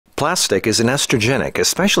Plastic is an estrogenic,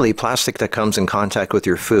 especially plastic that comes in contact with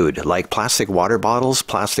your food, like plastic water bottles,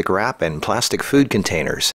 plastic wrap, and plastic food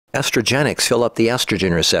containers. Estrogenics fill up the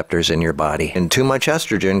estrogen receptors in your body, and too much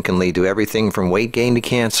estrogen can lead to everything from weight gain to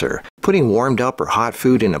cancer. Putting warmed up or hot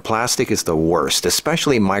food into plastic is the worst,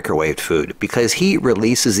 especially microwaved food, because heat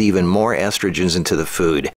releases even more estrogens into the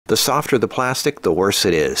food. The softer the plastic, the worse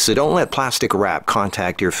it is, so don't let plastic wrap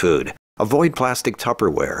contact your food. Avoid plastic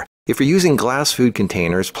Tupperware. If you're using glass food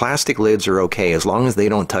containers, plastic lids are okay as long as they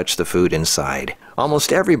don't touch the food inside.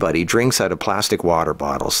 Almost everybody drinks out of plastic water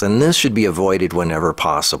bottles, and this should be avoided whenever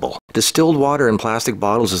possible. Distilled water in plastic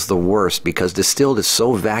bottles is the worst because distilled is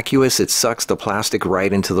so vacuous it sucks the plastic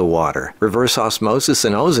right into the water. Reverse osmosis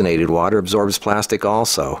and ozonated water absorbs plastic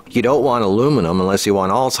also. You don't want aluminum unless you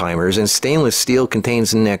want Alzheimer's, and stainless steel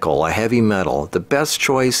contains nickel, a heavy metal. The best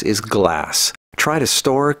choice is glass. Try to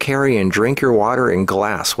store, carry, and drink your water in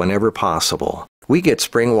glass whenever possible. We get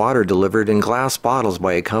spring water delivered in glass bottles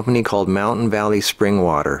by a company called Mountain Valley Spring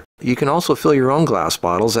Water. You can also fill your own glass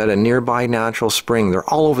bottles at a nearby natural spring. They're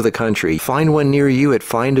all over the country. Find one near you at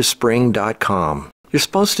findaspring.com. You're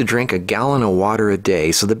supposed to drink a gallon of water a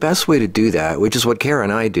day, so the best way to do that, which is what Kara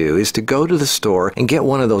and I do, is to go to the store and get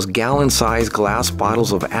one of those gallon-sized glass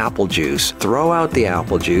bottles of apple juice. Throw out the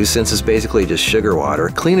apple juice, since it's basically just sugar water,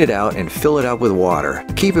 clean it out, and fill it up with water.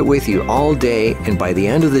 Keep it with you all day, and by the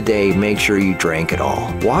end of the day, make sure you drank it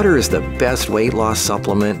all. Water is the best weight loss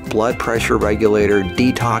supplement, blood pressure regulator,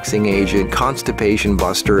 detoxing agent, constipation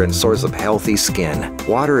buster, and source of healthy skin.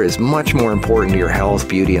 Water is much more important to your health,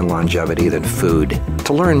 beauty, and longevity than food.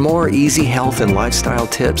 To learn more easy health and lifestyle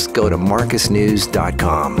tips, go to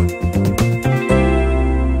marcusnews.com.